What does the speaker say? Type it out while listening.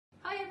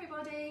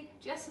everybody,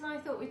 Jess and I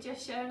thought we'd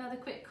just share another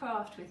quick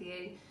craft with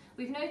you.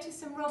 We've noticed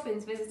some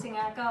robins visiting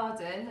our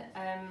garden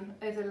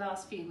over the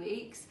last few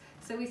weeks,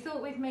 so we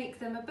thought we'd make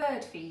them a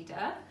bird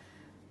feeder.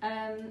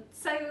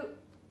 So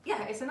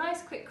yeah, it's a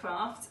nice quick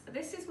craft.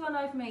 This is one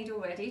I've made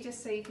already,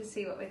 just so you can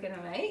see what we're going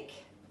to make.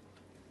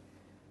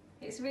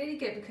 It's really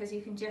good because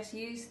you can just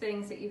use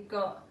things that you've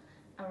got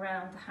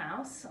around the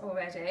house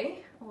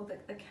already, or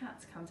the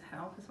cats come to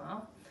help as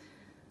well.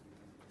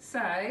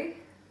 So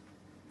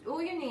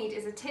all you need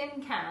is a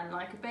tin can,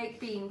 like a baked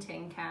bean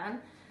tin can,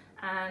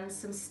 and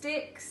some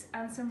sticks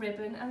and some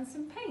ribbon and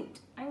some paint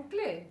and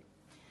glue.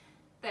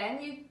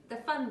 Then the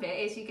fun bit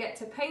is you get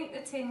to paint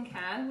the tin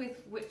can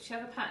with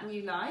whichever pattern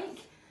you like.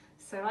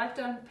 So I've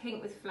done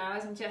pink with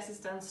flowers and Jess has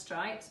done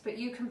stripes, but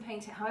you can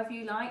paint it however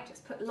you like.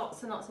 Just put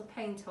lots and lots of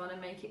paint on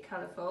and make it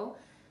colourful,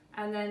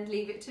 and then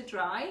leave it to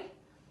dry.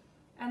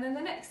 And then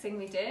the next thing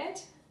we did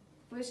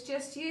was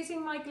just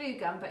using my glue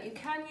gun, but you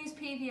can use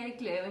PVA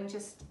glue and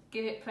just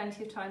give it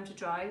plenty of time to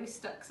dry. We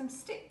stuck some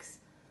sticks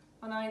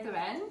on either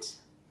end,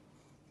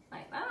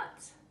 like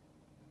that.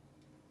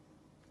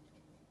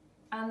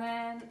 And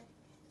then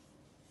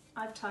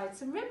I've tied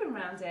some ribbon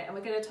around it, and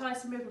we're going to tie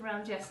some ribbon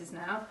around Jess's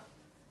now.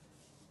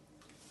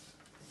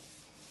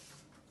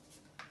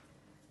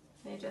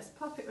 You just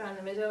pop it around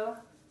the middle,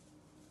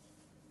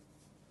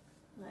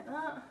 like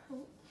that.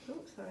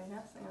 Oops, sorry,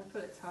 Ness, I'm going to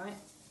pull it tight.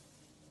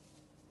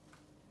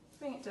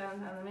 Bring it down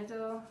the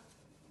middle.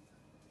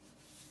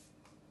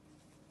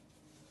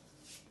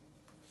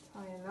 Tie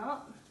a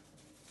knot.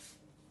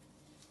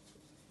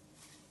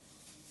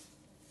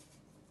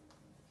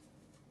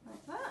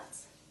 Like that.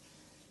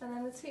 And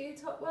then the two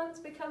top ones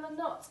become a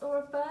knot or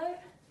a bow.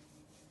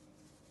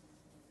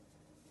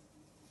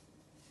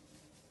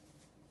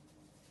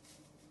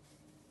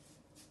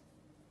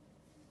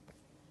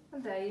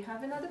 And there you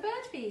have another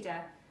bird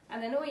feeder.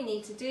 And then all you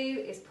need to do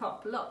is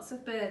pop lots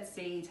of bird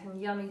seed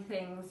and yummy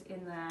things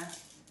in there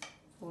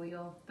for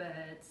your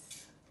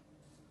birds.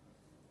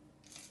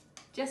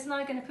 Jess and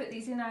I are going to put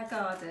these in our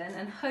garden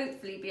and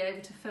hopefully be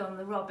able to film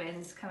the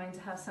robins coming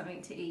to have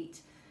something to eat.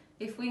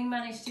 If we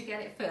manage to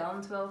get it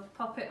filmed, we'll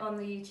pop it on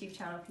the YouTube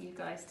channel for you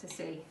guys to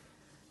see.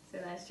 So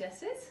there's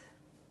Jess's.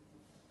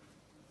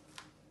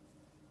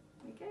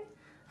 There we go.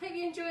 Hope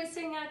you enjoyed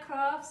seeing our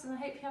crafts, and I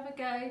hope you have a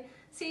go.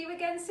 See you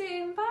again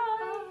soon. Bye.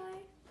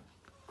 Bye.